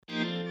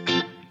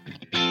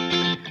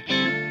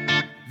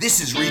This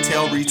is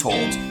Retail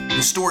Retold,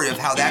 the story of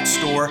how that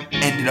store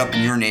ended up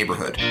in your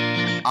neighborhood.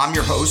 I'm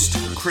your host,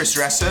 Chris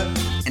Ressa,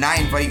 and I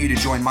invite you to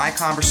join my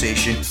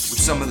conversation with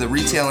some of the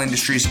retail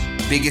industry's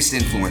biggest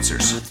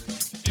influencers.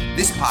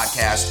 This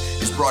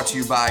podcast is brought to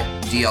you by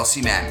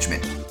DLC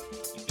Management.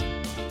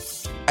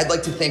 I'd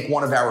like to thank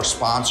one of our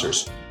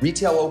sponsors,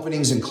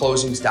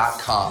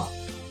 RetailOpeningsandClosings.com.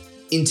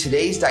 In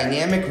today's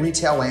dynamic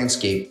retail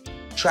landscape,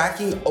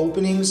 tracking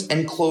openings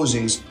and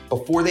closings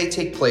before they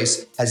take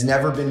place has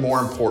never been more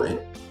important.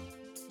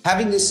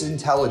 Having this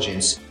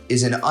intelligence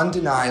is an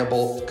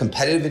undeniable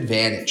competitive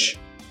advantage.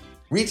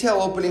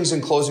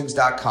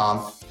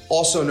 RetailOpeningsandClosings.com,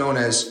 also known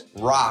as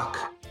ROC,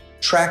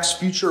 tracks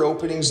future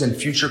openings and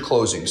future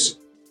closings.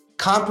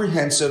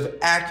 Comprehensive,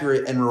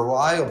 accurate, and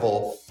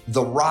reliable,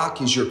 the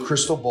ROC is your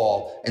crystal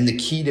ball and the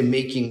key to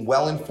making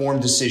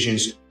well-informed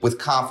decisions with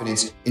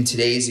confidence in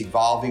today's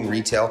evolving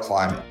retail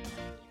climate.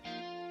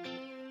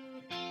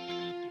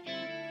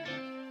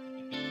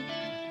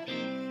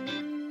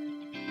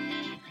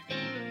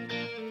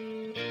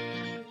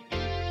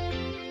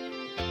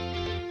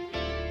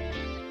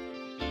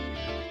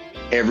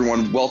 Hey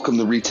everyone, welcome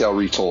to Retail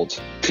Retold.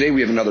 Today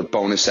we have another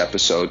bonus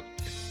episode.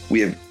 We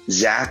have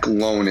Zach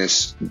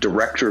Lonis,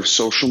 Director of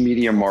Social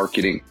Media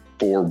Marketing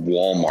for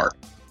Walmart.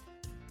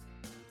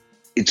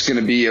 It's going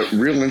to be a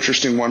real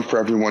interesting one for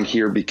everyone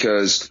here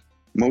because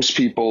most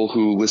people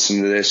who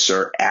listen to this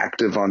are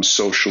active on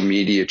social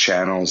media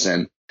channels,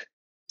 and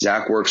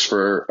Zach works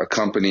for a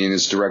company and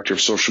is Director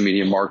of Social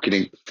Media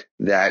Marketing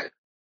that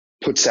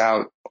puts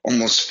out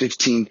almost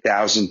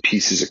 15,000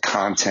 pieces of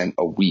content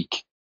a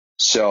week.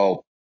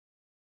 So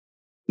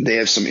they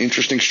have some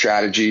interesting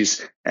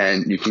strategies,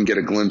 and you can get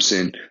a glimpse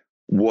in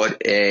what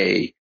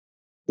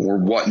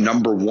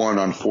number one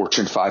on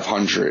Fortune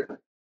 500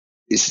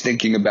 is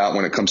thinking about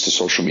when it comes to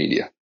social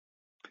media.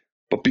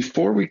 But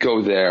before we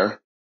go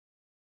there,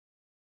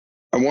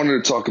 I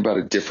wanted to talk about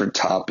a different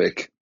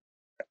topic.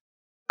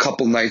 A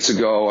couple nights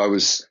ago, I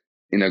was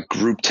in a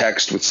group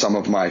text with some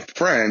of my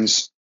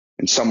friends,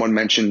 and someone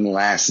mentioned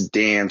Last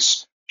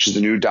Dance, which is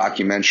the new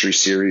documentary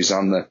series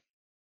on the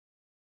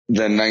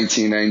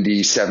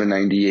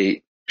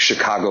 1997-98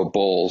 Chicago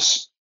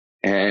Bulls.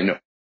 And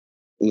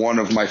one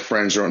of my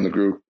friends wrote in the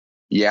group,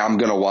 "Yeah, I'm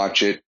going to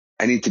watch it.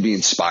 I need to be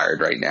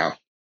inspired right now."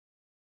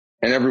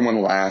 And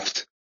everyone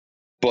laughed,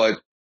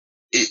 but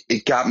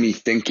it got me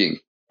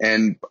thinking.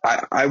 And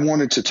I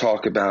wanted to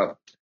talk about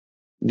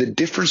the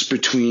difference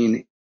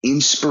between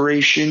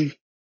inspiration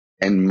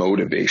and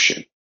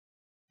motivation.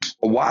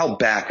 A while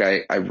back,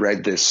 I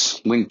read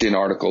this LinkedIn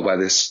article by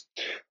this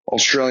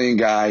Australian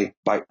guy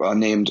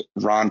named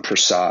Ron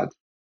Prasad.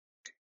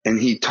 And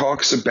he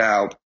talks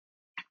about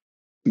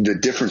the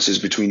differences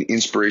between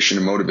inspiration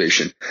and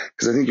motivation.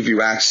 Because I think if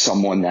you ask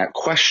someone that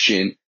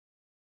question,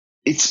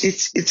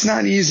 it's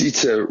not easy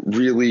to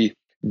really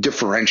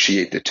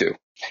differentiate the two.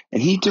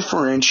 And he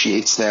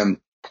differentiates them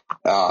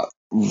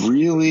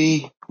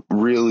really,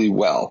 really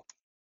well.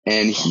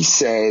 And he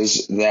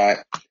says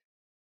that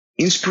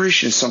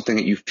inspiration is something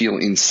that you feel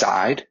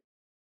inside,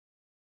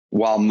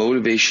 while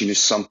motivation is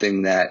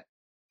something that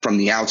from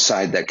the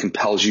outside that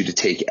compels you to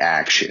take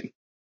action.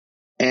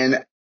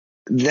 And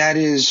that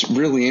is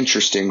really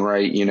interesting,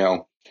 right? You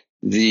know,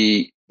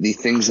 the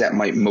things that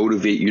might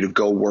motivate you to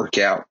go work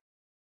out,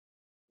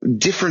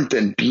 different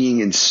than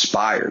being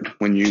inspired.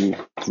 When you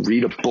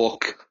read a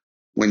book,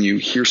 when you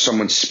hear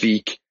someone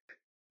speak,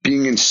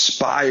 being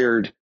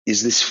inspired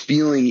is this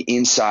feeling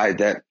inside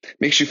that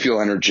makes you feel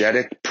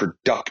energetic,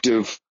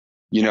 productive,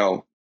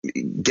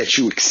 gets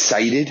you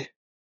excited.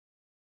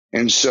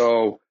 And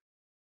so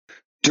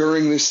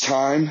during this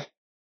time,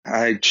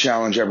 I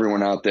challenge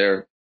everyone out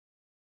there,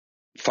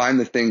 find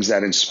the things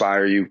that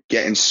inspire you,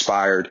 get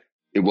inspired.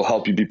 It will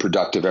help you be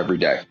productive every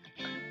day.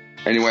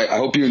 Anyway, I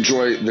hope you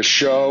enjoy the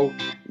show.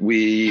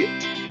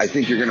 I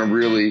think you're going to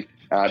really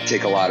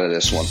take a lot of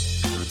this one.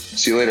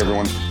 See you later,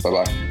 everyone.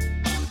 Bye-bye.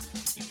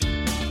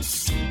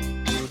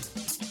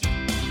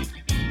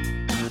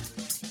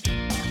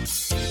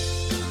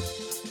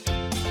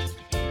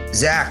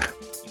 Zach,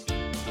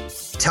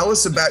 tell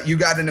us about, you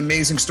got an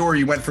amazing story.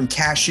 You went from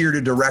cashier to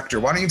director.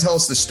 Why don't you tell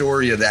us the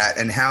story of that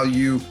and how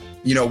you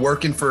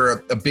working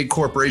for a big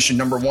corporation,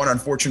 number one on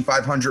Fortune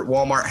 500,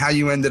 Walmart, how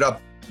you ended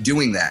up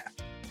doing that?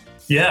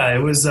 Yeah, it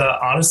was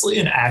honestly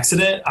an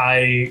accident.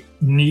 I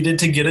needed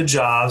to get a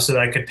job so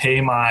that I could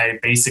pay my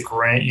basic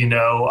rent.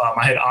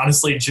 I had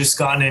honestly just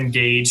gotten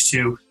engaged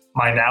to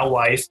my now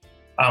wife.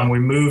 We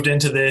moved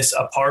into this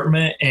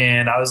apartment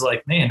and I was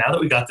like, man, now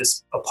that we got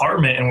this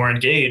apartment and we're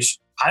engaged,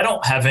 I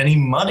don't have any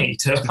money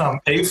to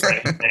pay for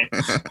anything.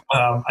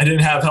 I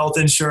didn't have health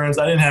insurance.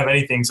 I didn't have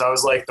anything. So I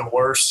was like the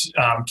worst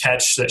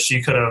catch that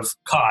she could have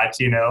caught,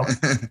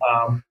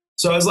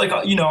 So I was like,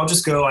 I'll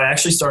just go. I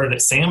actually started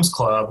at Sam's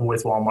Club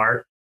with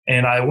Walmart.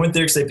 And I went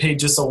there because they paid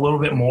just a little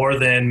bit more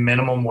than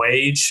minimum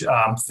wage.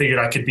 Figured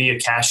I could be a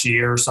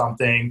cashier or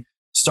something.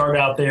 Started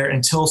out there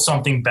until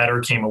something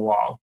better came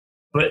along.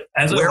 But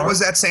where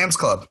was that Sam's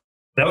Club?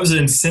 That was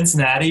in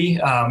Cincinnati.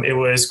 It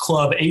was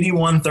Club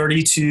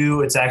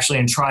 8132. It's actually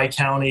in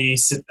Tri-County,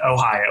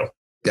 Ohio.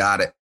 Got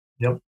it.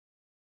 Yep.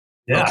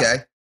 Yeah. Okay.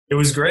 It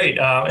was great.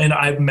 And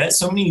I've met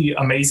so many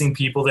amazing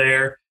people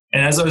there.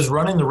 And as I was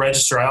running the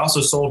register, I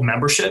also sold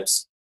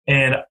memberships.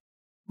 And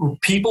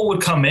people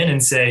would come in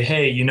and say,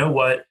 hey, you know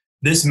what?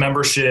 This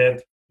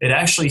membership, it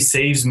actually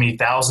saves me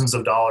thousands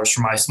of dollars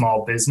for my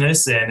small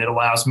business. And it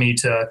allows me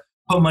to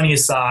put money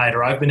aside,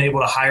 or I've been able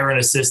to hire an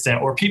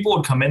assistant. Or people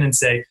would come in and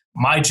say,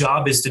 my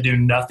job is to do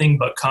nothing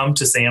but come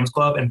to Sam's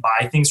Club and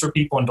buy things for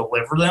people and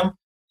deliver them.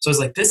 So I was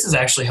like, this is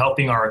actually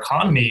helping our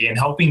economy and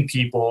helping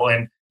people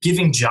and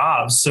giving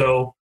jobs.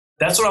 So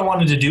that's what I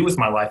wanted to do with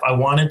my life. I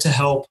wanted to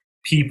help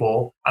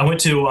people. I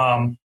went to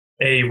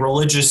a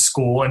religious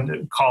school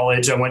and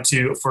college. I went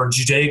to for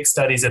Judaic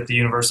studies at the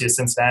University of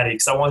Cincinnati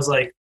because I was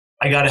like,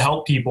 I got to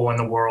help people in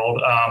the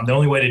world. The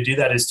only way to do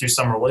that is through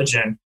some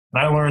religion.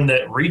 And I learned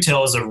that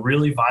retail is a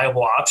really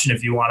viable option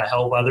if you want to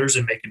help others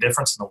and make a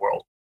difference in the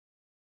world.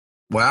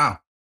 Wow.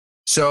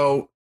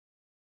 So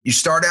you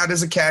start out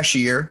as a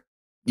cashier.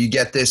 You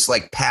get this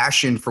like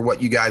passion for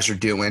what you guys are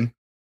doing.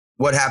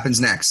 What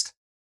happens next?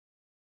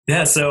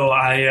 Yeah, so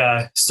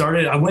I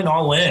went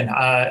all in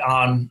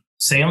on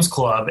Sam's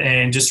Club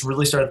and just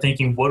really started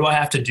thinking, what do I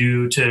have to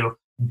do to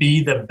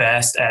be the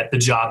best at the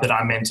job that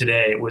I'm in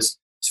today? It was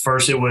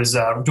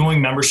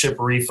doing membership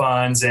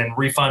refunds and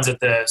refunds at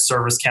the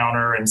service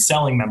counter and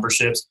selling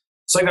memberships.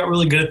 So I got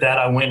really good at that.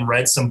 I went and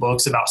read some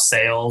books about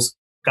sales,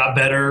 got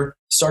better,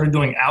 started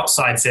doing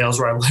outside sales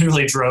where I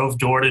literally drove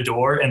door to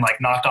door and like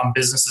knocked on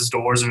businesses'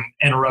 doors and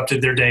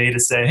interrupted their day to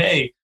say,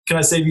 hey, can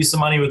I save you some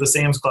money with a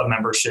Sam's Club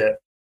membership?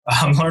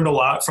 Learned a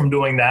lot from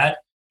doing that.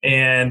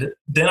 And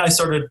then I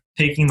started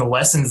taking the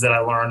lessons that I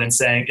learned and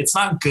saying, it's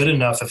not good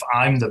enough if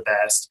I'm the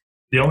best.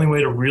 The only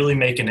way to really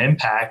make an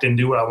impact and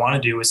do what I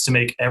want to do is to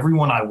make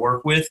everyone I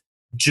work with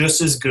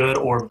just as good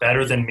or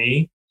better than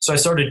me. So I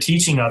started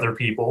teaching other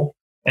people.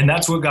 And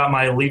that's what got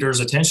my leaders'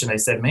 attention. They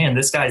said, man,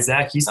 this guy,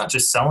 Zach, he's not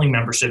just selling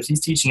memberships.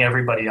 He's teaching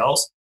everybody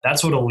else.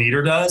 That's what a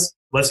leader does.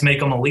 Let's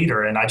make him a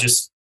leader. And I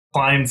just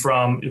went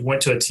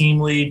to a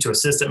team lead, to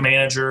assistant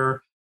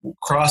manager,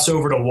 crossed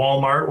over to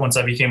Walmart once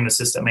I became an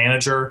assistant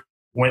manager,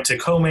 went to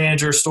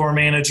co-manager, store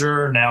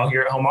manager, now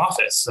here at home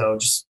office. So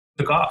just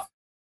took off.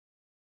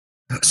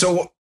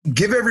 So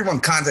give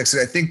everyone context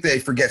that I think they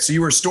forget. So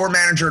you were a store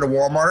manager at a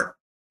Walmart?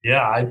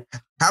 Yeah.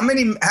 How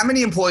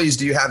many employees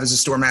do you have as a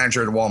store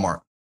manager at a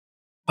Walmart?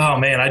 Oh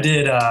man, I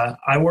did.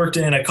 I worked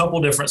in a couple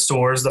different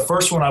stores. The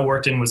first one I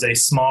worked in was a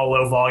small,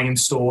 low volume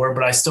store,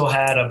 but I still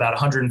had about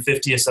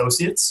 150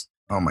 associates.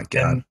 Oh my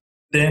God. And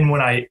then when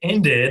I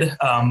ended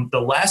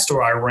the last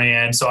store I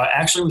ran, so I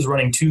actually was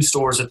running two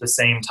stores at the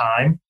same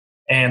time,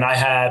 and I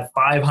had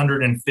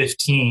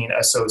 515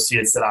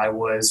 associates that I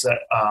was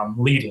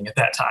leading at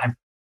that time.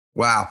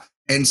 Wow.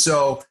 And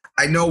so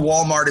I know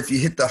Walmart, if you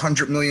hit the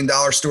 $100 million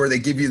store, they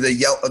give you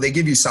they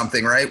give you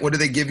something, right? What do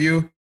they give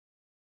you?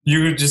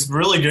 You just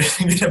really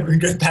get a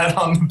good pat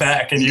on the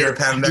back and your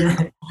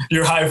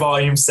high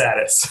volume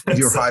status.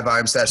 Your high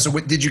volume status. So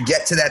did you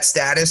get to that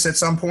status at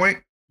some point?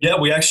 Yeah,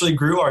 we actually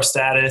grew our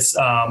status.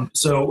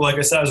 So like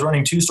I said, I was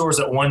running two stores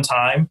at one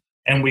time,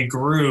 and we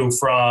grew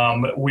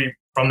from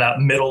that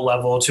middle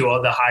level to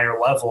the higher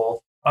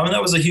level. I mean,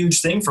 that was a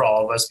huge thing for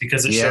all of us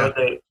because it showed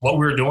that what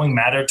we were doing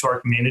mattered to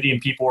our community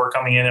and people were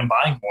coming in and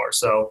buying more.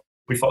 So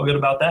we felt good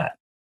about that.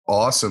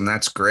 Awesome.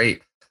 That's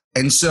great.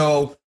 And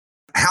so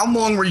how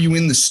long were you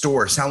in the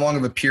stores? How long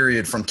of a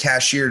period from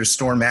cashier to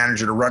store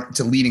manager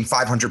to leading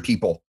 500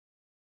 people?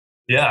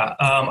 Yeah.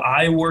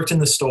 I worked in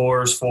the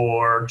stores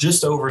for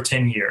just over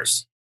 10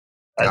 years.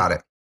 Got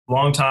it.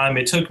 Long time.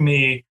 It took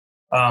me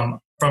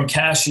from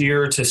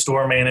cashier to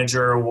store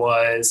manager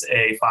was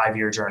a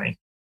 5-year journey.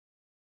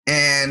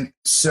 And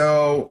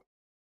so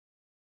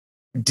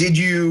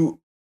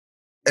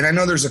and I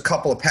know there's a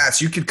couple of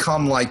paths. You could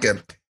come like a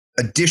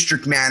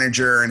district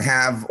manager and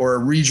or a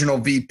regional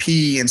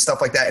VP and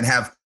stuff like that and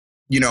have,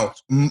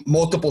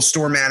 multiple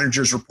store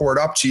managers report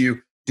up to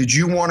you. Did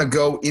you want to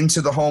go into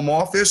the home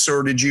office,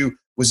 or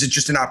was it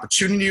just an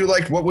opportunity you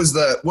liked? What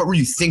were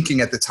you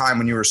thinking at the time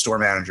when you were a store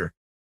manager?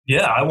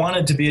 Yeah, I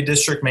wanted to be a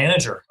district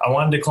manager. I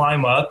wanted to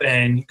climb up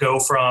and go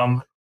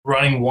from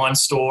running one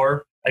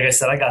store. Like I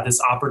said, I got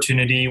this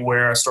opportunity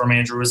where a store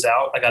manager was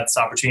out. I got this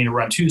opportunity to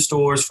run two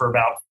stores for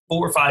about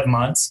 4 or 5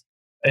 months.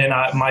 And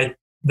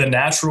the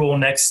natural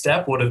next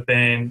step would have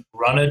been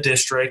run a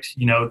district,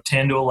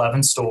 10 to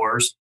 11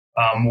 stores,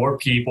 more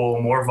people,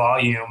 more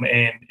volume,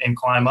 and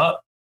climb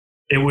up.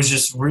 It was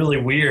just really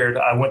weird.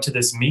 I went to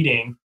this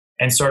meeting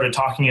and started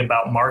talking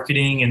about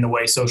marketing and the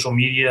way social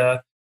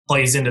media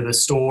plays into the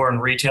store and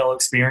retail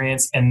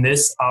experience. And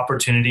this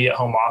opportunity at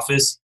home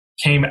office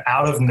came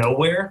out of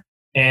nowhere,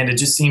 and it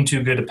just seemed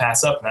too good to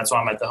pass up. And that's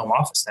why I'm at the home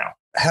office now.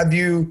 Have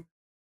you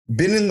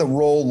been in the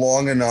role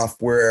long enough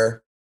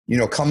where,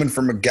 coming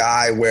from a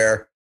guy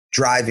where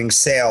driving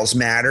sales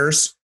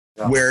matters,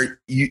 where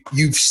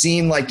you've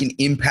seen like an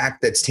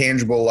impact that's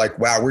tangible, like,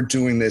 wow, we're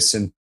doing this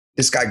and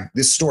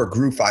this store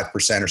grew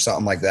 5% or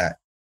something like that?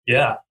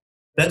 Yeah,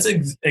 that's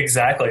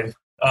exactly.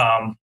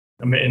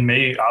 And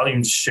maybe I'll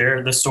even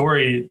share the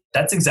story.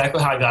 That's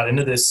exactly how I got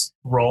into this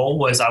role.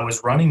 Was I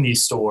was running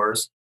these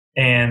stores,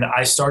 And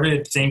I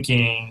started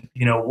thinking,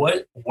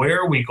 where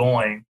are we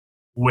going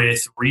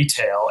with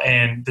retail?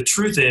 And the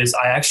truth is,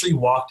 I actually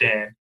walked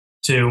in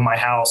to my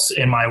house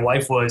and my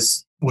wife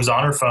was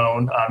on her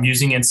phone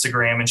using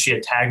Instagram, and she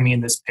had tagged me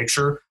in this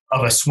picture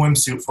of a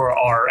swimsuit for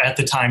our, at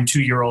the time,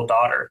 2-year-old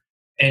daughter.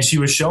 And she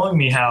was showing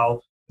me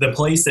how the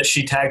place that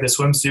she tagged the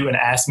swimsuit and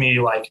asked me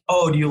like,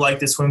 oh, do you like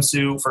this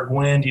swimsuit for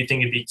Gwen? Do you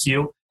think it'd be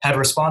cute? Had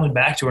responded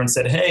back to her and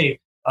said, hey,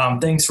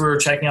 thanks for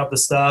checking out the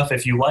stuff.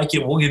 If you like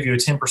it, we'll give you a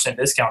 10%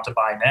 discount to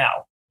buy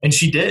now. And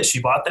she did.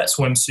 She bought that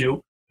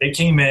swimsuit. They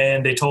came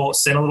in,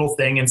 sent a little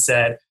thing and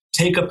said,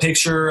 take a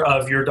picture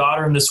of your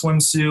daughter in the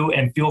swimsuit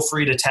and feel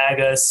free to tag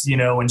us,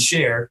 and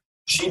share.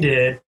 She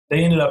did.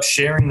 They ended up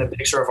sharing the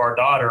picture of our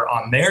daughter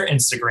on their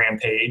Instagram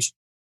page.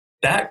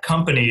 That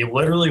company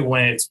literally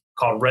went,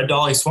 called Red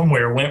Dolly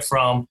Swimwear, went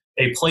from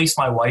a place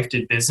my wife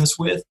did business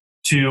with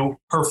to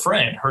her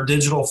friend, her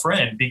digital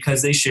friend,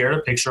 because they shared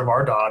a picture of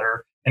our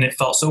daughter and it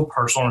felt so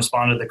personal and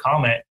responded to the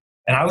comment.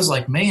 And I was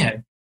like,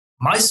 man,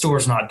 my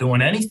store's not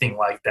doing anything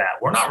like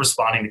that. We're not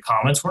responding to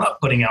comments. We're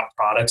not putting out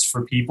products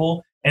for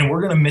people. And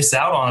we're going to miss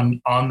out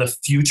on the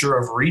future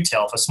of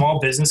retail. If a small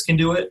business can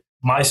do it,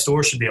 my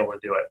store should be able to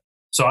do it.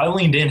 So I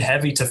leaned in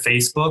heavy to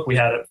Facebook. We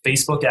had a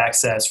Facebook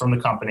access from the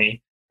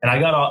company, and I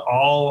got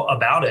all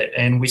about it.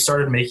 And we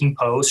started making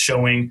posts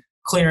showing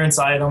clearance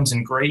items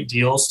and great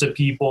deals to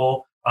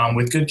people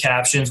with good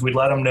captions. We'd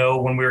let them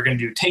know when we were going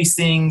to do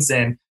tastings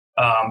and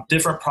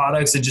different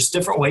products and just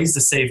different ways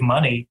to save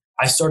money.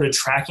 I started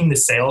tracking the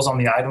sales on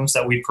the items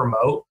that we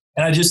promote.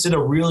 And I just did a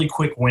really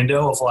quick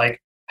window of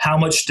like, how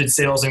much did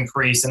sales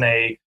increase in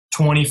a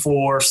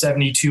 24,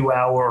 72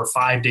 hour or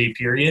 5-day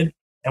period?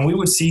 And we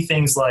would see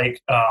things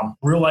like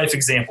real life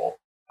example.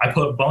 I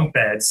put bunk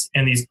beds,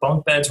 and these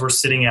bunk beds were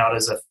sitting out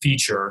as a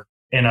feature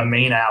in a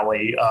main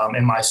alley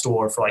in my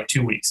store for like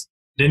 2 weeks.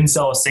 Didn't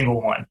sell a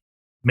single one.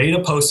 Made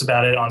a post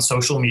about it on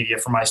social media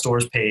for my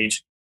store's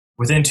page.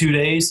 Within 2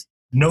 days,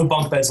 no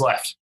bunk beds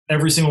left.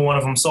 Every single one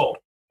of them sold.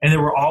 And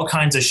there were all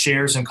kinds of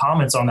shares and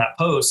comments on that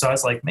post. So I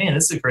was like, man,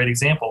 this is a great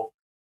example.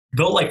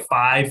 Built like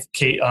 5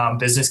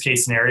 business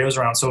case scenarios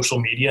around social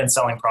media and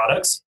selling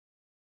products.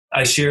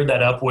 I shared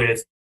that up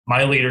with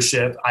my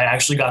leadership. I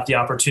actually got the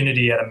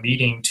opportunity at a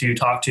meeting to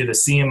talk to the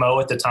CMO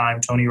at the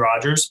time, Tony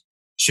Rogers,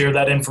 shared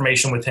that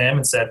information with him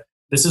and said,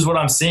 this is what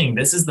I'm seeing.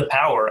 This is the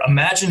power.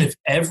 Imagine if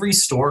every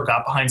store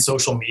got behind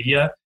social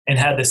media and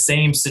had the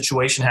same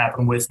situation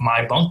happen with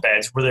my bunk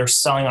beds where they're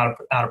selling out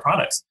of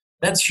products.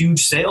 That's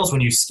huge sales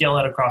when you scale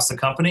that across the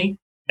company.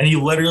 And he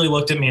literally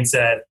looked at me and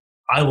said,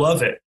 I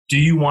love it. Do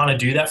you want to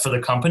do that for the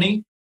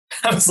company?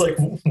 I was like,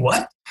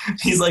 what?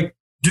 He's like,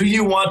 do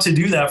you want to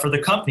do that for the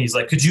company? He's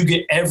like, could you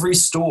get every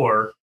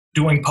store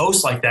doing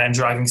posts like that and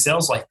driving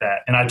sales like that?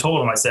 And I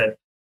told him, I said,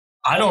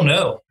 I don't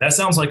know. That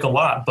sounds like a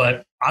lot,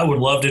 but I would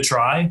love to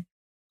try.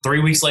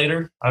 3 weeks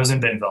later, I was in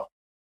Bentonville.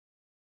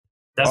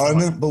 That's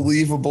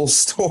unbelievable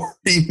story,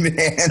 man.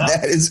 Yeah.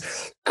 That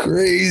is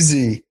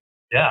crazy.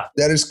 Yeah.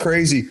 That is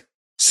crazy.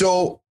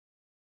 So,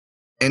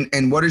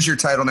 and what is your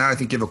title now? I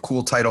think you have a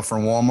cool title for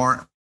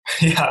Walmart.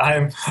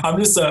 Yeah, I'm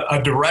just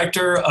a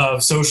director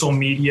of social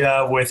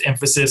media with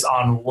emphasis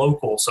on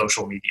local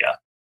social media.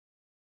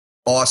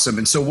 Awesome.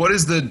 And so what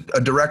is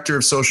a director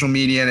of social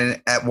media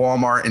at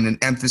Walmart and an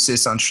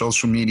emphasis on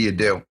social media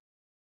do?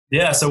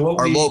 Yeah, so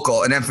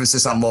local, an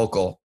emphasis on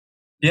local.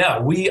 Yeah,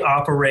 we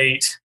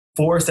operate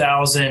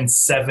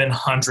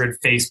 4,700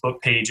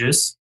 Facebook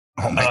pages.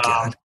 Oh my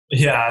God.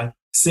 Yeah,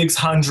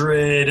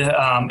 600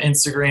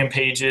 Instagram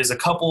pages, a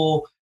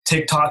couple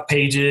TikTok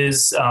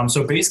pages.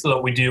 So basically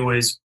what we do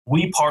is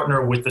we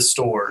partner with the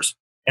stores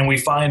and we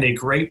find a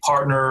great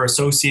partner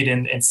associate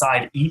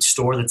inside each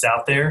store that's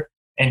out there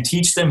and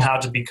teach them how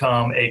to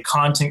become a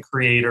content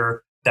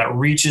creator that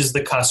reaches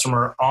the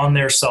customer on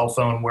their cell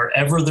phone,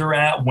 wherever they're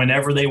at,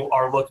 whenever they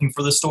are looking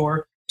for the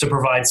store, to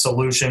provide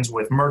solutions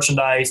with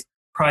merchandise,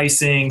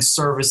 pricing,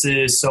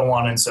 services, so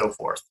on and so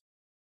forth.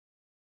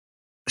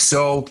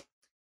 So,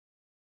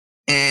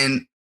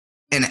 and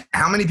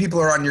how many people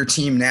are on your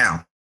team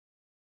now?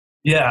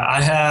 Yeah,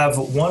 I have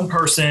one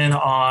person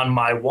on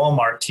my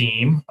Walmart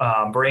team,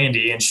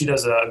 Brandy, and she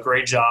does a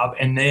great job.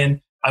 And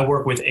then I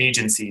work with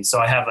agencies. So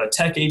I have a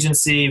tech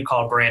agency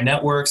called Brand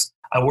Networks.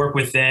 I work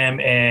with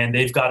them, and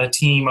they've got a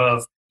team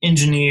of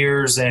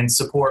engineers and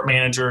support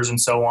managers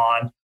and so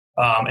on.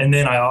 And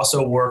then I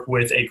also work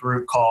with a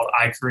group called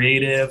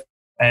iCreative,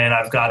 and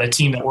I've got a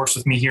team that works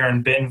with me here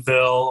in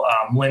Bentonville.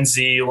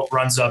 Lindsay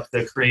runs up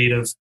the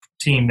creative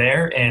team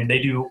there, and they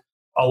do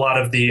a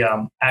lot of the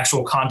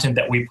actual content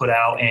that we put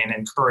out and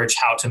encourage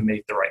how to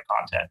make the right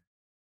content.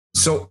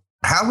 So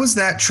how was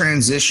that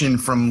transition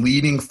from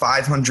leading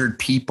 500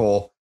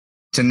 people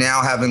to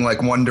now having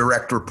like one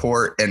direct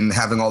report and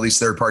having all these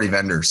third-party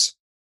vendors?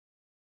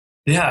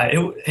 Yeah,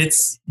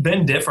 it's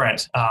been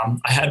different. I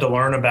had to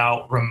learn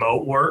about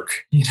remote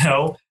work.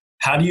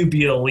 How do you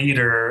be a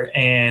leader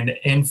and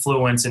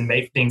influence and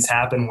make things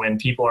happen when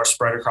people are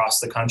spread across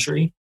the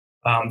country?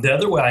 The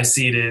other way I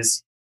see it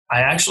is I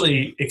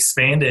actually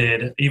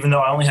expanded, even though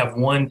I only have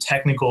one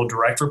technical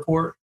direct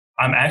report,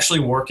 I'm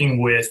actually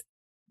working with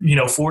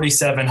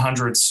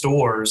 4,700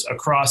 stores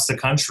across the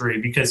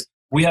country, because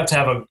we have to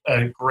have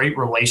a great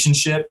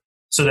relationship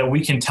so that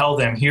we can tell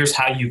them, here's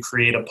how you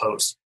create a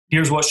post.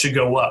 Here's what should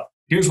go up.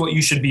 Here's what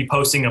you should be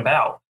posting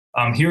about.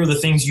 Here are the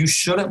things you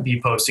shouldn't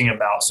be posting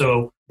about.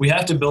 So we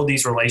have to build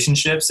these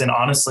relationships. And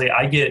honestly,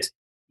 I get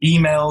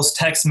emails,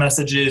 text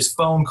messages,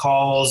 phone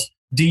calls,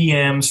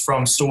 DMs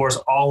from stores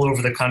all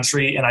over the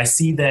country. And I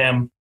see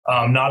them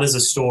not as a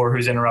store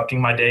who's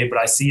interrupting my day, but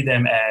I see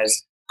them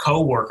as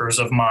co-workers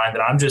of mine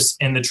that I'm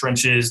just in the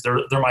trenches.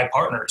 They're my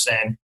partners,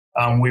 and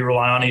we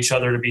rely on each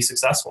other to be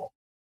successful.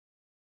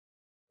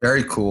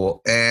 Very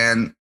cool.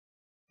 And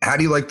how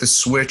do you like the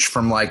switch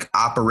from like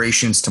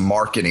operations to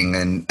marketing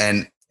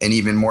and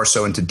even more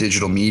so into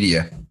digital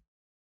media?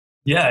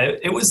 Yeah,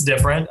 it was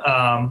different.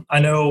 I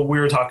know we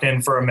were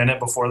talking for a minute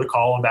before the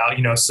call about,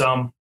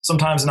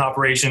 sometimes in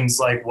operations,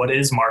 like, what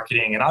is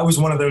marketing? And I was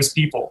one of those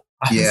people.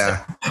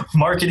 Yeah.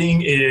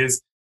 Marketing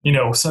is,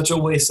 such a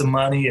waste of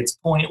money. It's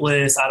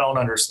pointless. I don't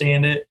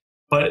understand it.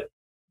 But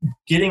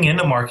getting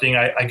into marketing,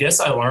 I guess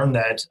I learned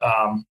that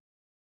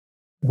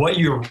what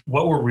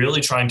we're really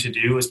trying to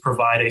do is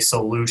provide a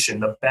solution,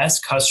 the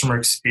best customer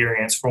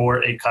experience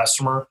for a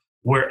customer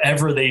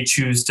wherever they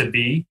choose to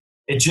be.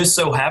 It just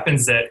so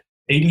happens that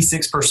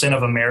 86%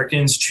 of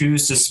Americans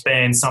choose to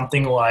spend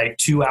something like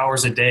 2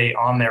 hours a day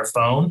on their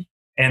phone,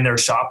 and they're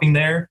shopping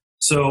there.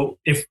 So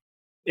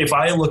if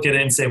I look at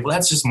it and say, well,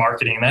 that's just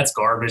marketing, that's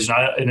garbage,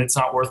 and it's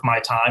not worth my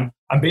time,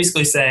 I'm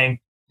basically saying,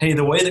 hey,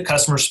 the way that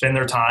customers spend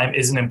their time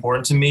isn't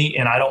important to me,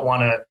 and I don't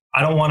want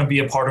to be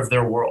a part of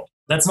their world.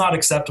 That's not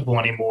acceptable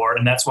anymore,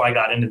 and that's why I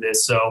got into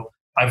this. So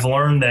I've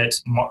learned that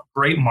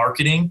great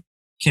marketing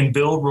can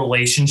build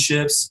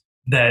relationships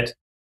that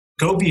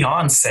go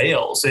beyond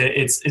sales.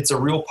 It's a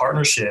real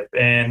partnership,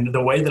 and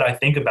the way that I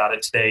think about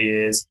it today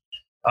is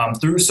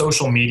through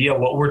social media,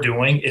 what we're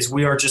doing is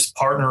we are just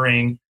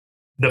partnering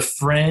the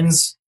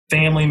friends,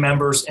 family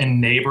members,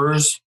 and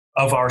neighbors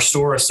of our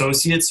store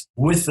associates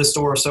with the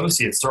store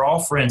associates. They're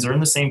all friends. They're in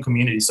the same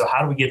community. So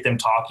how do we get them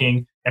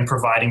talking and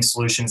providing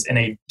solutions in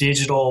a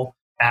digital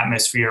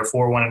atmosphere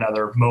for one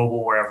another,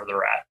 mobile, wherever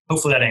they're at?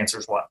 Hopefully that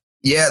answers what.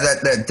 Yeah,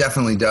 that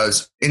definitely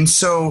does. And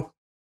so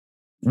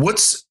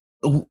what's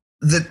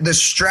the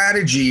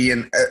strategy?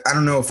 And I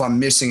don't know if I'm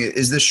missing it.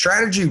 Is the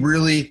strategy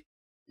really,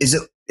 is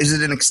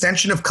it an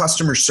extension of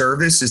customer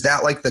service? Is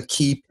that like the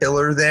key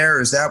pillar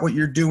there? Is that what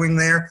you're doing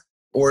there?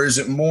 Or is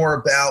it more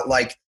about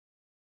like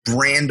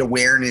brand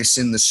awareness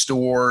in the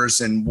stores?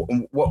 And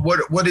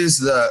what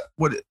is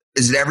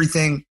it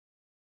everything?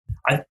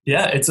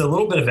 Yeah, it's a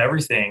little bit of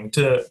everything.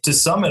 To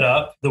sum it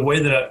up, the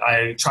way that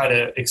I try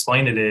to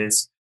explain it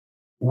is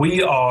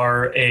we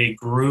are a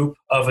group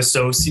of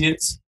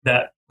associates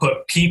that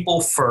put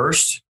people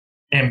first,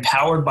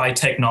 empowered by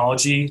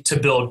technology to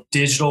build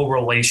digital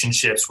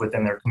relationships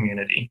within their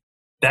community.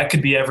 That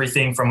could be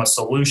everything from a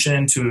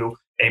solution to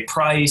a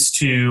price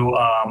to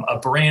a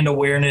brand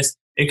awareness.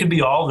 It could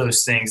be all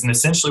those things. And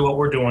essentially what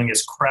we're doing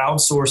is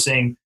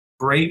crowdsourcing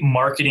great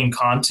marketing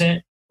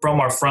content from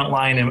our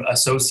frontline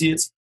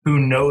associates who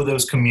know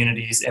those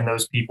communities and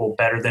those people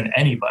better than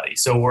anybody.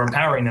 So we're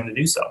empowering them to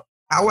do so.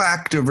 How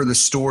active are the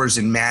stores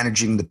in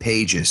managing the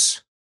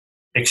pages?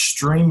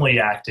 Extremely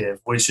active,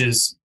 which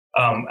is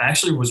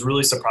actually was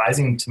really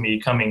surprising to me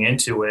coming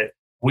into it.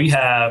 We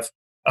have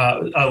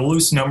a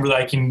loose number that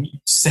I can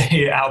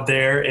say out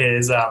there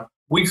is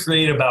we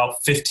create about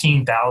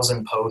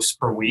 15,000 posts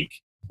per week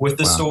with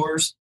the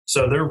stores.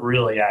 So they're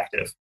really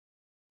active.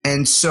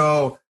 And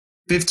so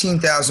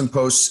 15,000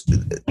 posts.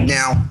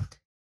 Now,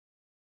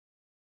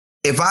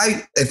 if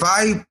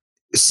I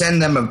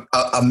send them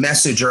a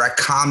message or a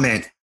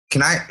comment,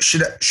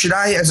 should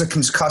I as a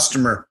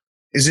customer,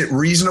 is it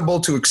reasonable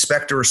to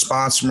expect a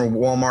response from a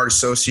Walmart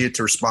associate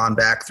to respond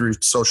back through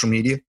social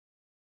media?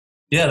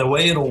 Yeah, the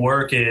way it'll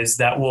work is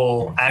that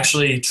will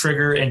actually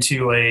trigger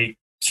into a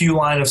queue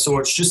line of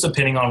sorts, just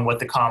depending on what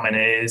the comment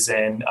is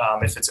and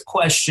if it's a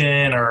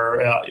question or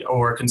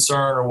a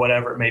concern or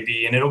whatever it may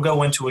be, and it'll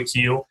go into a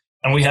queue.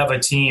 And we have a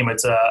team.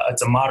 It's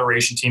a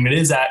moderation team.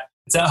 It's at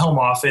home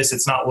office.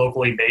 It's not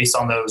locally based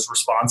on those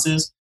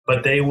responses,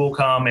 but they will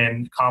come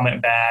and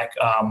comment back.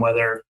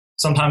 Whether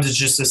sometimes it's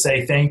just to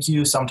say thank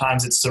you,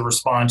 sometimes it's to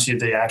respond to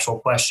the actual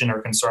question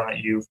or concern that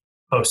you've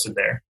posted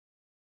there.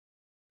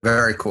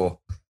 Very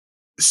cool.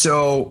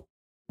 So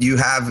you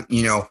have,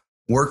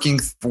 working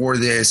for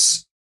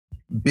this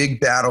big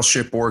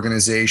battleship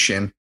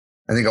organization.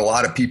 I think a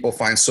lot of people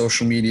find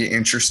social media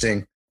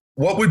interesting.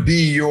 What would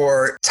be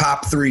your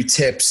top 3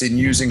 tips in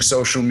using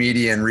social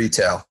media in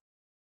retail?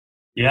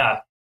 Yeah.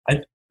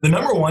 The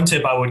number one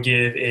tip I would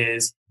give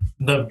is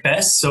the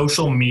best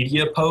social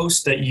media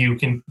post that you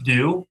can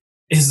do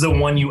is the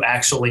one you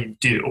actually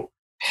do.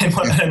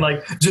 And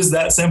like, just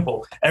that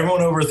simple.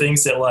 Everyone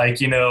overthinks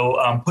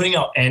it, putting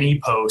out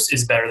any post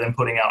is better than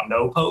putting out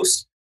no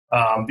post.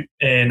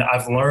 And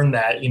I've learned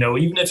that,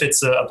 even if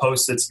it's a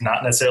post that's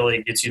not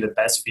necessarily gets you the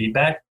best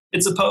feedback,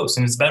 it's a post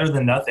and it's better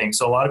than nothing.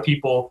 So a lot of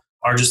people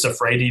are just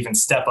afraid to even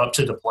step up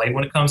to the plate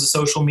when it comes to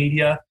social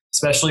media,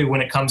 especially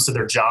when it comes to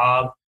their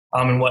job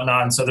and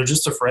whatnot. And so they're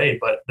just afraid.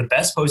 But the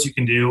best post you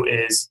can do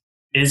is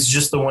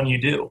just the one you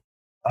do.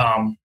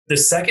 The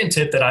second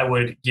tip that I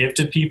would give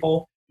to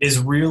people is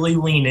really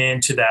lean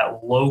into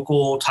that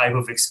local type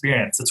of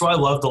experience. That's why I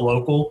love the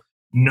local.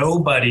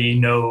 Nobody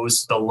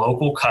knows the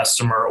local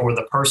customer or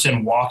the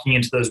person walking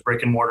into those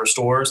brick and mortar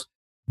stores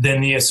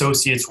than the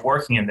associates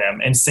working in them.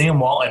 And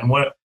Sam Walton,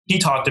 what he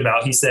talked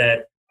about, he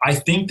said, I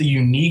think the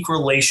unique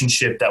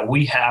relationship that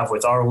we have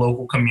with our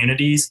local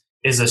communities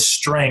is a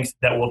strength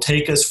that will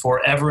take us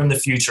forever in the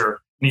future.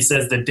 And he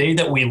says the day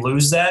that we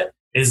lose that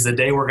is the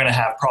day we're going to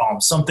have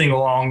problems, something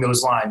along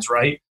those lines,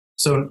 right?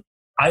 So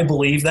I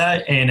believe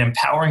that, and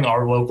empowering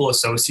our local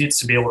associates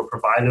to be able to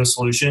provide those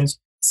solutions,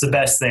 it's the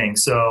best thing.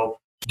 So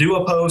do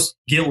a post,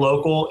 get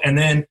local. And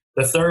then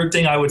the third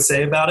thing I would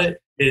say about it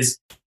is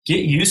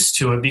get used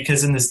to it,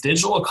 because in this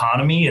digital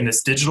economy, in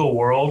this digital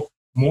world,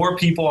 more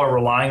people are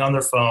relying on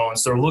their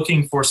phones. They're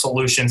looking for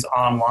solutions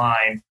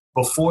online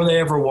before they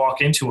ever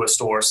walk into a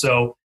store.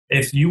 So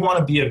if you want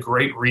to be a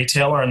great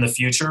retailer in the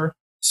future,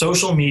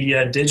 social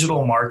media,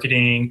 digital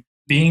marketing,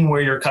 being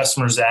where your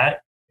customer's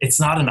at, it's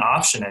not an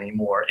option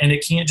anymore. And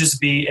it can't just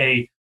be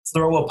a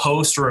throw a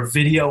post or a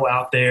video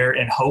out there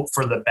and hope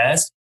for the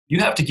best. You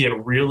have to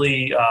get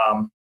really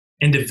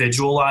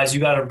individualized. You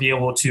got to be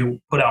able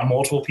to put out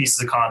multiple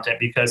pieces of content,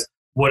 because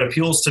what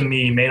appeals to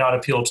me may not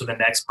appeal to the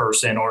next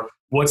person, or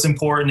what's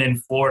important in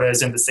Florida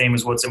isn't the same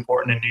as what's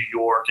important in New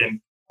York. And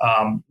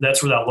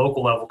that's where that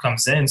local level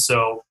comes in.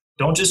 So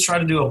don't just try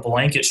to do a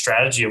blanket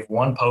strategy of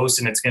one post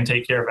and it's going to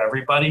take care of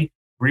everybody.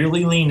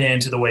 Really lean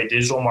into the way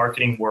digital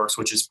marketing works,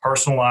 which is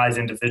personalized,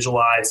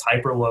 individualized,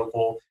 hyper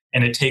local,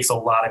 and it takes a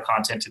lot of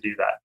content to do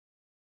that.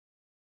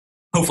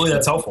 Hopefully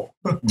that's helpful.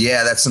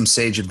 Yeah, that's some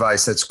sage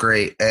advice. That's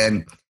great.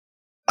 And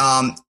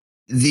are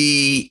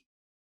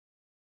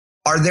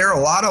there a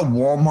lot of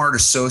Walmart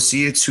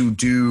associates who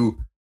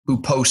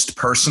post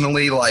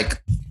personally,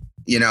 like,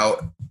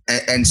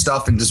 and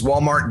stuff? And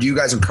do you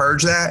guys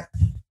encourage that?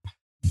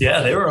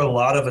 Yeah, there are a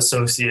lot of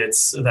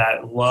associates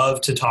that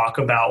love to talk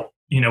about,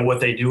 what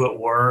they do at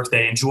work.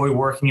 They enjoy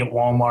working at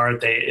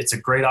Walmart. It's a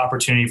great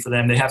opportunity for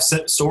them. They have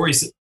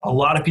stories. A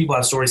lot of people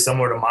have stories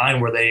similar to mine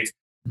where they've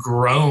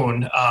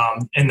grown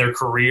in their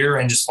career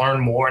and just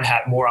learned more and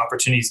had more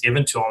opportunities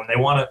given to them. They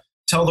want to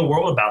tell the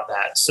world about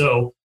that.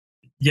 So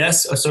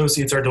yes,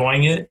 associates are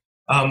doing it.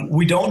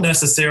 We don't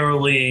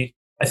necessarily,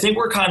 I think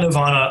we're kind of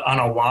on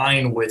a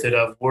line with it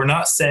of, we're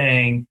not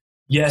saying,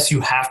 yes,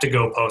 you have to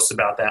go post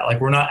about that. Like,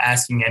 we're not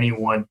asking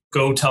anyone,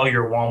 go tell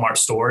your Walmart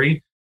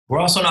story. We're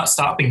also not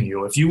stopping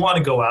you. If you want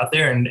to go out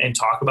there and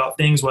talk about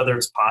things, whether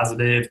it's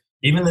positive,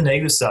 even the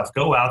negative stuff,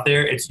 go out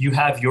there. You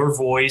have your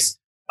voice.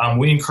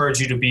 We encourage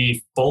you to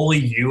be fully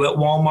you at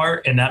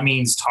Walmart. And that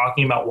means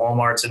talking about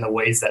Walmarts in the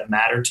ways that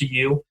matter to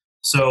you.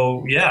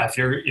 So yeah,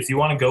 if you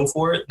want to go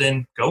for it,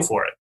 then go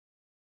for it.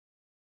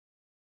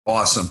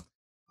 Awesome.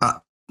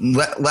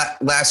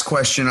 Last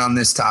question on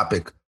this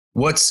topic.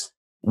 What's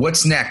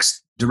next?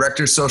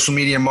 Director of Social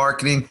Media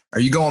Marketing. Are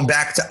you going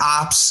back to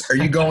ops? Are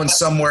you going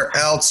somewhere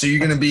else? Are you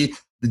going to be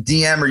the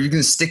DM? Are you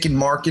going to stick in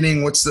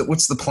marketing? What's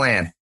the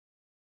plan?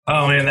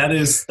 Oh man,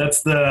 that's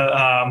the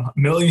 $1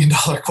 million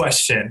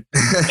question.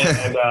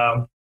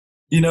 And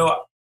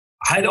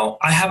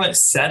I haven't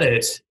said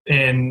it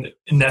in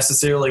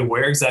necessarily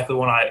where exactly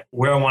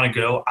where I want to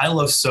go. I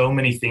love so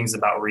many things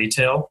about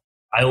retail.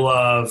 I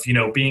love,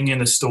 being in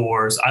the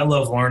stores. I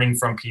love learning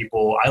from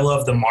people. I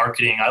love the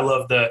marketing. I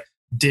love the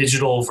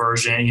digital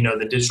version,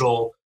 the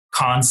digital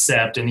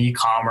concept and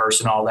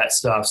e-commerce and all that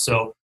stuff.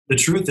 So the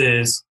truth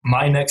is,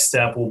 my next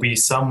step will be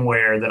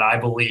somewhere that I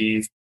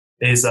believe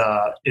is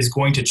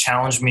going to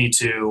challenge me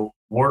to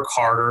work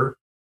harder,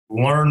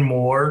 learn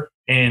more,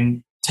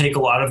 and take a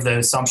lot of the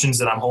assumptions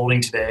that I'm holding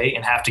today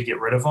and have to get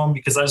rid of them,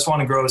 because I just want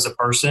to grow as a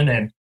person,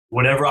 and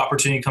whatever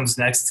opportunity comes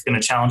next, it's going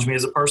to challenge me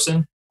as a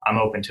person. I'm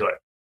open to it.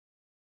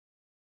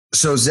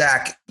 So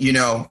Zach,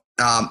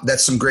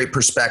 that's some great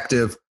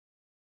perspective.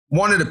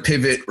 Wanted to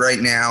pivot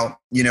right now.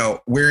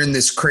 We're in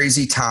this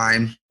crazy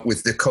time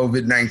with the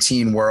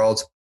COVID-19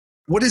 world.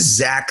 What is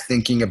Zach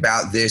thinking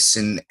about this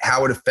and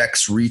how it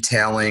affects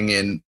retailing?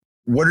 And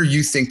what are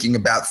you thinking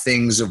about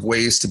things of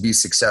ways to be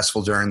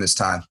successful during this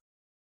time?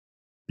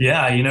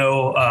 Yeah,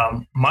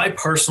 my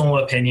personal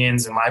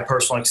opinions and my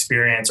personal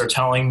experience are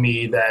telling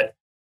me that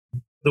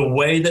the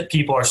way that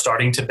people are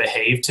starting to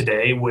behave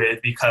today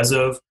because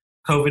of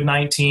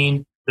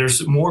COVID-19,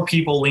 there's more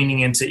people leaning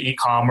into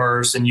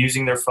e-commerce and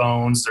using their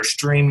phones. They're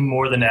streaming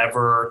more than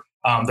ever.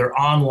 They're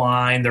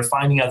online. They're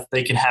finding out that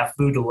they can have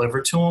food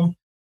delivered to them.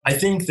 I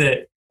think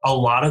that a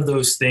lot of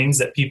those things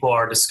that people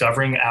are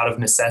discovering out of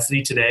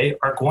necessity today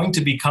are going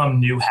to become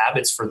new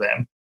habits for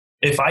them.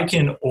 If I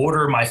can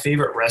order my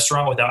favorite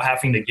restaurant without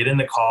having to get in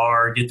the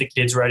car, get the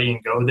kids ready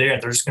and go there,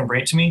 and they're just going to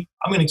bring it to me,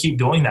 I'm going to keep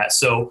doing that.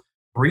 So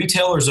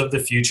retailers of the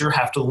future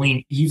have to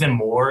lean even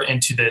more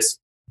into this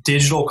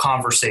digital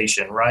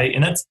conversation, right?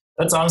 And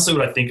that's honestly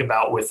what I think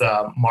about with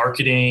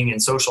marketing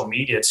and social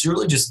media. It's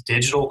really just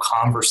digital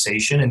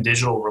conversation and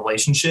digital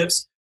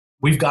relationships.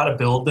 We've got to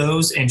build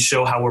those and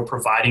show how we're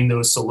providing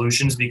those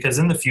solutions, because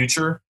in the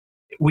future,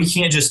 we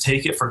can't just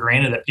take it for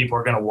granted that people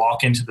are going to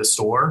walk into the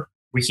store.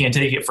 We can't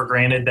take it for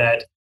granted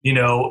that,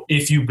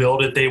 if you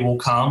build it, they will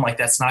come. Like,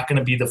 that's not going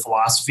to be the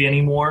philosophy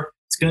anymore.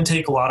 It's going to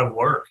take a lot of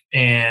work,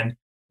 and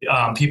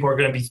people are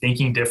going to be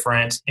thinking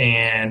different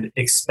and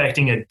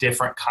expecting a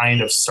different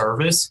kind of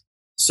service.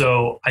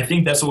 So I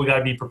think that's what we got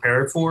to be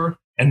prepared for.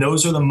 And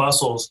those are the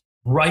muscles.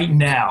 Right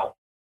now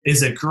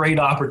is a great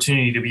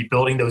opportunity to be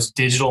building those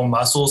digital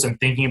muscles and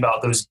thinking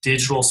about those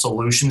digital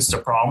solutions to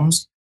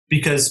problems,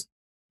 because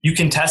you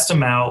can test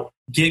them out,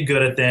 get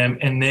good at them.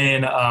 And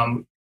then,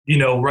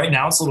 right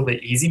now it's a little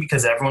bit easy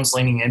because everyone's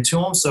leaning into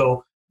them.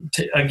 So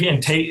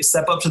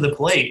step up to the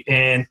plate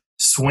and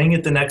swing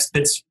at the next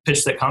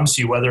pitch that comes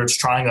to you, whether it's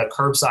trying a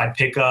curbside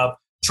pickup,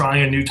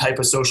 trying a new type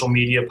of social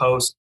media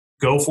post.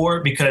 Go for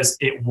it, because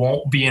it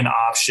won't be an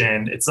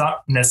option. It's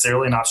not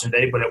necessarily an option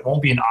today, but it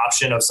won't be an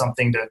option of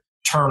something to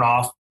turn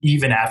off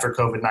even after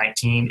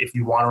COVID-19 if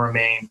you want to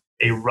remain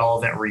a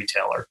relevant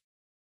retailer.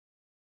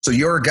 So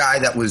you're a guy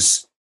that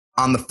was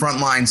on the front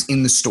lines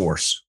in the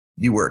stores.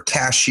 You were a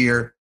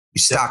cashier, you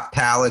stocked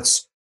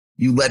pallets,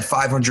 you led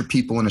 500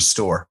 people in a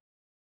store.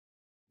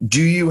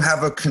 Do you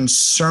have a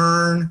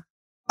concern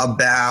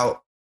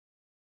about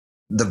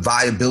the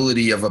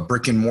viability of a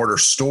brick and mortar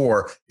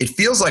store? It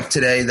feels like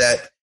today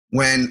that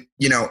when,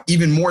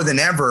 even more than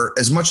ever,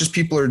 as much as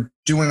people are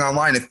doing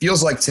online, it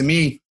feels like to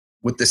me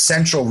with the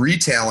central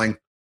retailing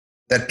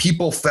that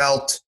people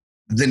felt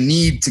the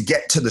need to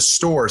get to the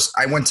stores.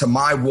 I went to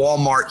my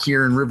Walmart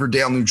here in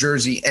Riverdale, New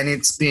Jersey, and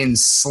it's been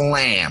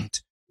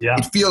slammed. Yeah.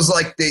 It feels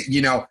like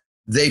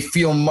they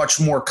feel much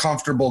more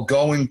comfortable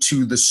going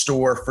to the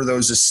store for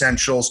those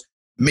essentials.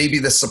 Maybe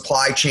the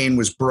supply chain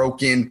was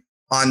broken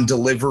on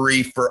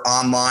delivery for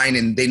online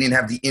and they didn't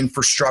have the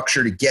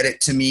infrastructure to get it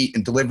to me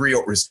in delivery,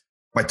 or it was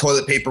my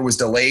toilet paper was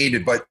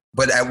delayed, but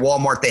at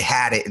Walmart they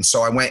had it. And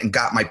so I went and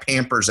got my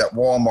Pampers at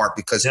Walmart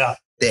because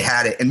they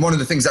had it. And one of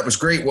the things that was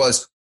great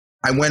was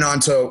I went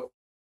onto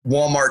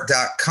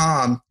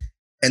Walmart.com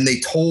and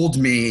they told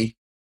me,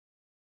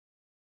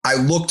 I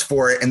looked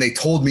for it and they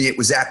told me it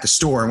was at the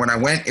store. And when I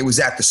went, it was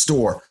at the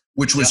store,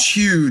 which was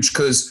huge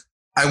because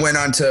I went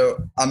onto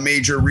a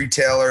major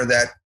retailer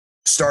that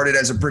started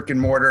as a brick and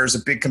mortar, as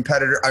a big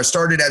competitor. I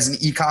started as an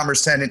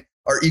e-commerce tenant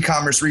or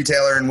e-commerce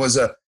retailer and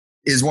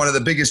is one of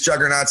the biggest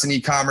juggernauts in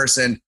e-commerce.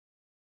 And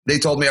they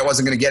told me I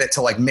wasn't going to get it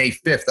till like May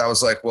 5th. I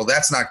was like, well,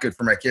 that's not good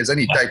for my kids. I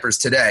need diapers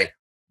today.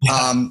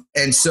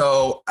 And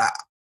so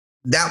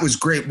that was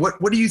great. What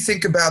do you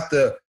think about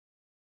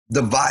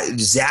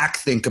Zach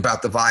think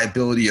about the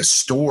viability of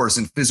stores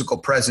and physical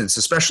presence,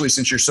 especially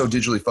since you're so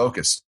digitally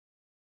focused?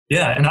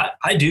 Yeah, and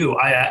I do.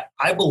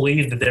 I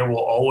believe that there will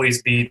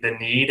always be the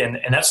need. And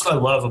that's what I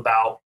love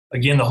about,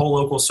 again, the whole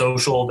local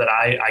social that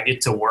I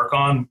get to work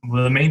on.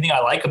 The main thing I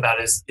like about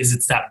it is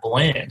it's that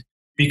blend,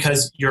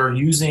 because you're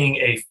using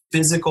a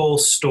physical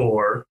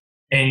store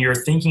and you're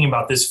thinking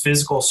about this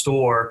physical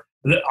store.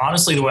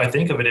 Honestly, the way I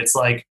think of it, it's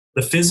like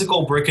the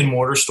physical brick and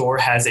mortar store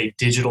has a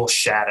digital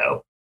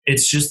shadow.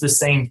 It's just the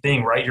same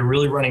thing, right? You're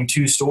really running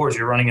two stores.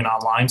 You're running an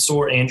online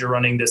store and you're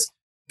running this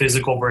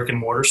physical brick and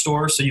mortar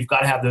store. So you've got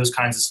to have those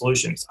kinds of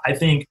solutions. I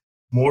think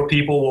more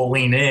people will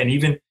lean in,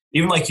 even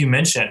like you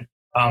mentioned.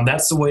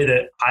 That's the way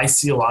that I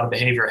see a lot of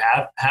behavior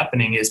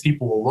happening is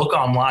people will look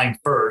online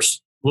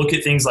first, look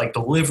at things like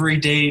delivery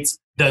dates.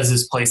 Does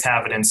this place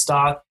have it in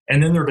stock?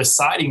 And then they're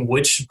deciding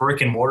which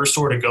brick and mortar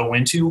store to go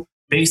into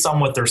based on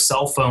what their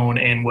cell phone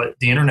and what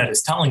the internet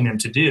is telling them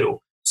to do.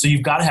 So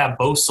you've got to have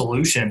both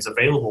solutions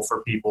available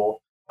for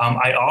people.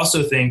 I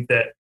also think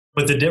that,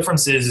 but the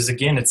difference is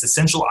again, it's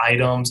essential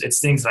items. It's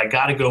things that I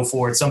got to go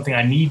for. It's something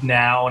I need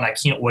now and I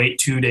can't wait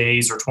 2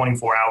 days or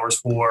 24 hours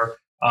for.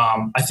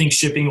 I think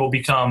shipping will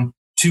become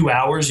 2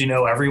 hours.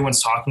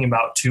 Everyone's talking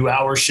about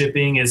 2-hour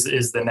shipping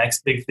is the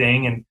next big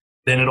thing. And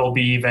then it'll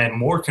be even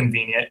more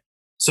convenient.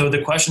 So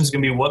the question is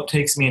going to be, what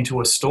takes me into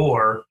a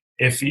store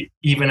if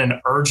even an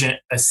urgent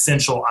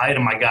essential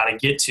item I got to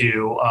get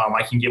to,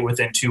 I can get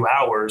within 2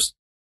 hours.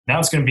 Now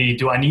it's going to be,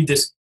 do I need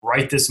this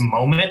right this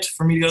moment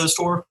for me to go to the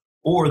store?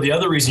 Or the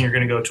other reason you're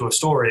going to go to a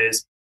store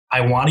is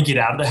I want to get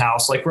out of the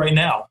house. Like right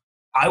now,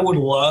 I would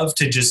love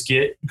to just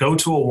go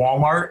to a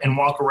Walmart and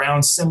walk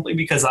around simply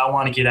because I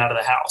want to get out of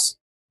the house.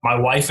 My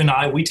wife and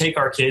I, we take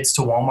our kids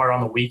to Walmart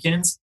on the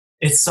weekends.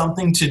 It's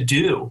something to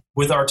do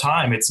with our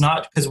time. It's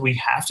not because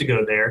we have to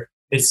go there.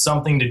 It's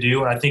something to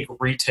do. And I think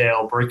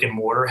retail, brick and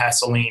mortar has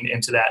to lean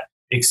into that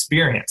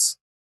experience.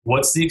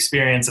 What's the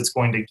experience that's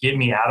going to get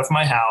me out of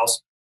my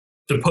house,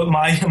 to put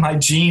my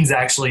jeans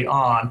actually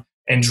on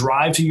and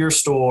drive to your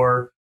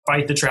store,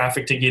 fight the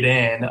traffic to get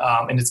in.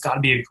 And it's got to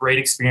be a great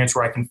experience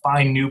where I can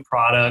find new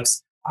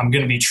products. I'm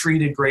going to be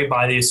treated great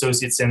by the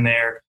associates in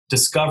there,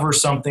 discover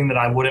something that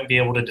I wouldn't be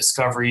able to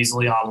discover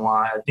easily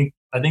online.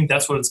 I think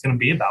that's what it's going to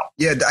be about.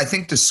 Yeah, I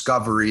think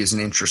discovery is an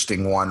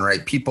interesting one,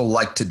 right? People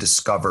like to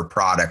discover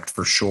product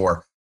for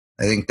sure.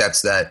 I think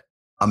that's that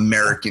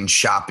American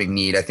shopping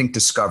need. I think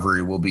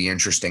discovery will be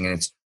interesting, and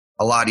it's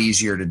a lot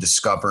easier to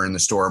discover in the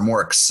store,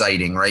 more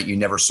exciting, right? You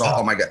never saw,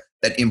 oh my God,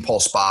 that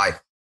impulse buy.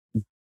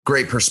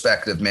 Great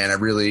perspective, man. I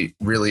really,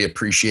 really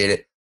appreciate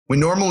it. We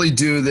normally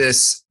do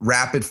this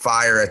rapid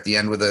fire at the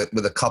end with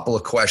a couple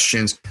of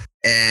questions,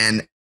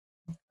 and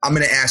I'm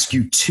going to ask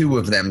you 2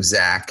 of them,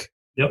 Zach.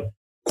 Yep.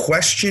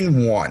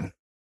 Question 1.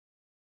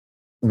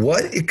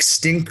 What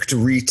extinct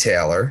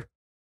retailer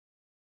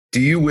do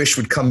you wish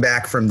would come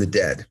back from the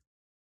dead?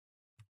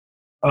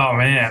 Oh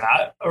man,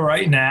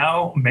 right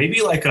now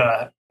maybe like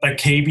a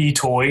KB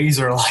Toys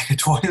or like a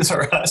Toys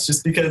R Us,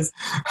 just because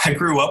I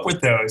grew up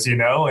with those,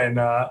 and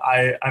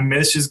I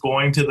miss just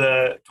going to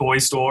the toy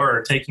store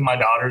or taking my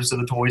daughters to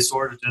the toy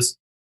store to just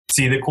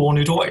see the cool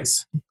new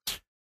toys.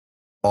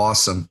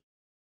 Awesome.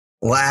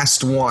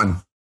 Last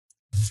one.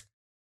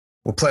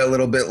 We'll play a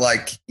little bit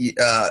like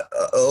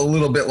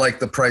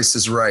The Price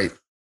is Right.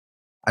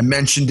 I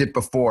mentioned it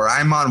before.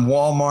 I'm on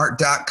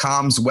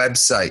Walmart.com's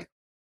website.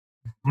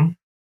 Mm-hmm.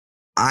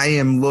 I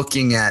am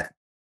looking at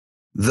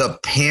the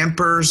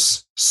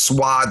Pampers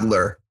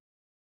Swaddler.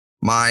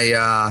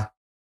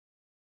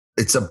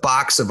 It's a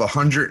box of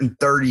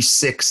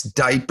 136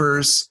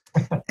 diapers,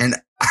 and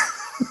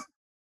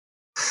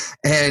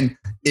and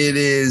it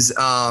is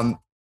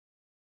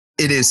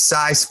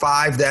size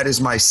 5. That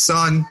is my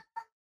son.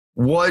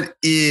 What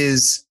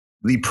is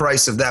the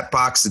price of that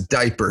box of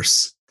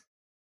diapers?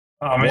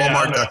 Oh, man,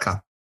 Walmart.com.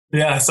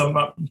 Yeah, some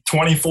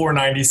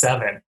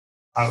 $24.97.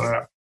 I don't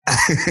know.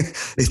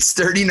 It's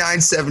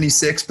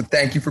 $39.76, but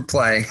thank you for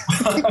playing.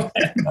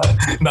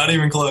 Not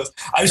even close.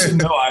 I should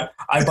know.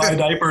 I buy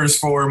diapers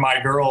for my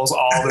girls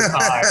all the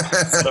time.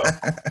 So,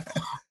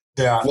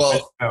 yeah.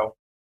 Well,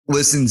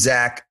 listen,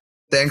 Zach,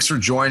 thanks for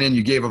joining.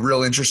 You gave a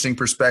real interesting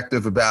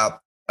perspective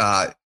about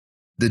the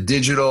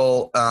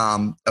digital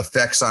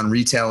effects on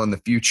retail in the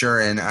future,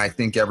 and I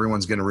think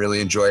everyone's going to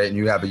really enjoy it. And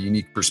you have a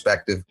unique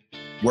perspective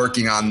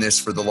working on this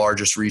for the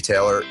largest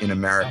retailer in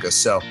America.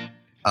 So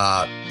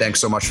thanks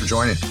so much for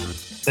joining.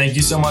 Thank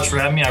you so much for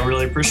having me. I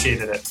really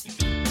appreciated it.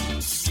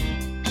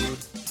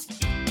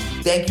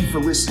 Thank you for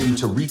listening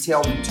to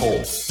Retail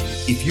Retold.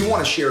 If you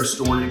want to share a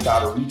story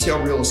about a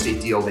retail real estate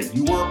deal that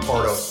you were a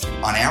part of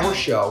on our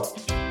show,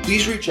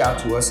 please reach out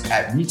to us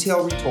at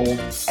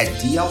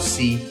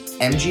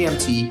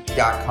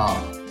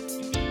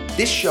retailretold@dlcmgmt.com.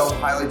 This show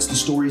highlights the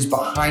stories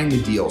behind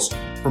the deals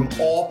from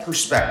all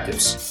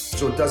perspectives.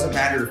 So it doesn't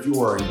matter if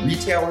you are a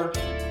retailer,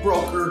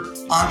 broker,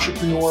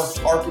 entrepreneur,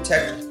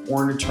 architect,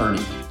 or an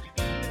attorney.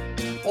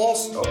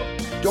 Also,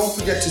 don't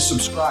forget to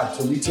subscribe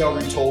to Retail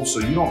Retold so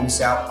you don't miss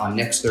out on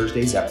next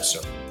Thursday's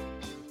episode.